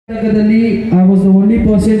I was the only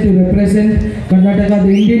person to represent Karnataka, the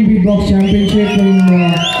Indian Beatbox Championship in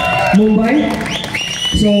Mumbai.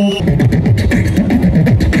 So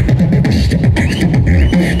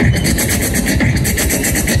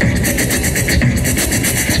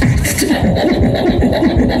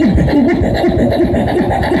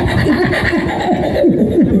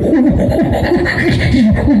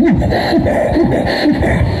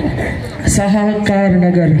Sahakar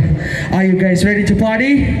Nagar. Are you guys ready to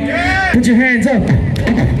party? Yeah. Put your hands up.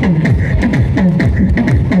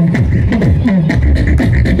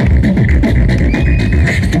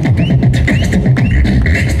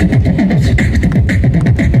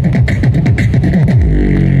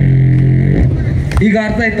 ಈಗ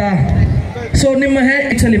ಅರ್ಥ ಆಯ್ತಾ? So ನಿಮ್ಮ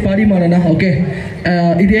actually ಪಾಡಿ ಮಾಡೋಣ. Okay,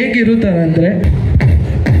 ಇದು ಹೇಗಿರುತ್ತೆ ಅಂದರೆ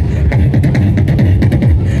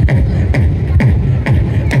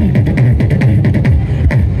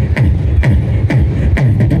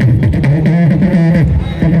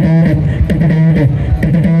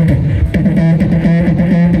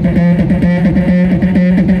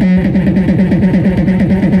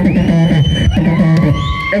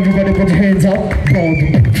everybody put your hands up.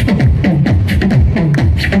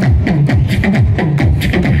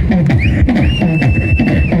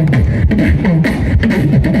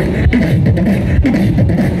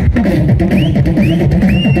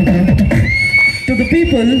 To the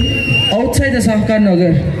people outside the Sahakar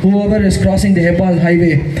Nagar, whoever is crossing the Hepal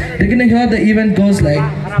highway, they're gonna hear the event goes like.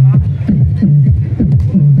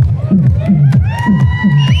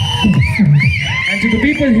 And to the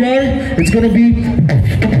people here, it's gonna be.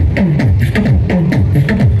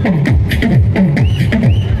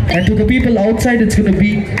 And to the people outside, it's gonna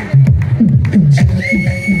be.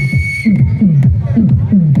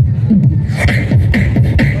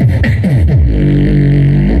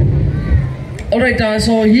 Alright,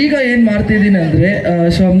 so ಈಗ ಏನು ಮಾಡ್ತಿದ್ದೀನಿ ಅಂದರೆ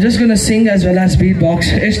so I'm just gonna sing as well as beatbox.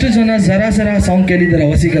 ಎಷ್ಟು ಜನ ಜರಾ ಜರಾ song ಕೇಳಿದ್ದಾರೆ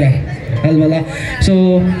ವಸೀಕರ ಅಲ್ವಲ್ಲ? So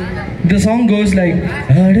the song goes like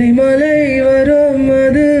அடைமலை வரும்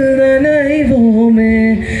அது நனைவோமே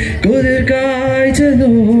குதிர்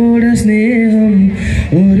காய்ச்சலோட ஸ்நேகம்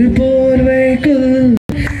ஒரு போர்வைக்குள்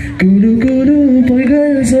குடு குடு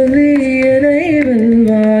பொய்கள் சொல்லி என்னை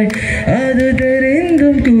வெல்வாய் அது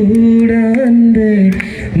தெரிந்தும் கூட அன்பே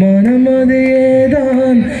மனம்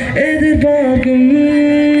அதையேதான் எதிர்பார்க்கும்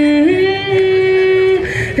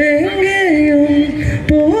எங்கேயும்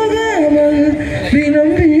போகாமல்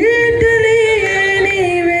தினம் வீட்டிலேயே நீ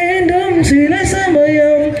வேண்டும் சில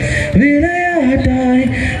சமயம் விளையாட்டாய்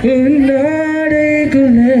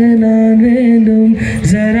உன்னாடைக்குள்ளே நான் வேண்டும்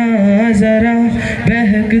जरा जरा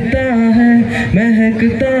बहकता है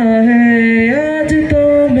महकता है आज तो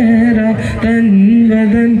मेरा तन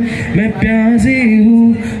बदन मैं प्यासी हूँ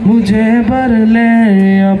मुझे भर ले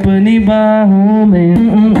अपनी बाहों में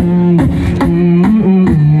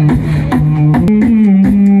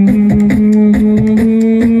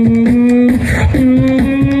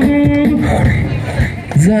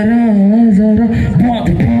जरा जरा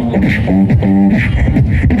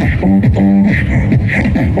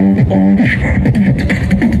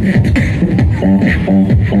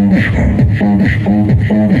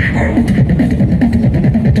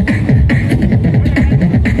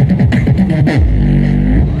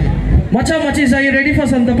Macha machis, are you ready for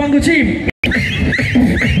some Tapangu Cheap?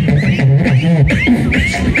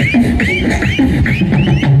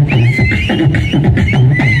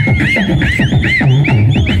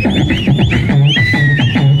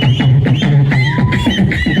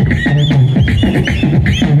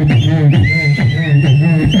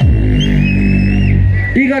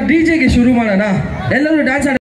 ಈಗ ಡಿಜೆಗೆ ಶುರು ಮಾಡೋಣ. ಎಲ್ಲರೂ ಡ್ಯಾನ್ಸ್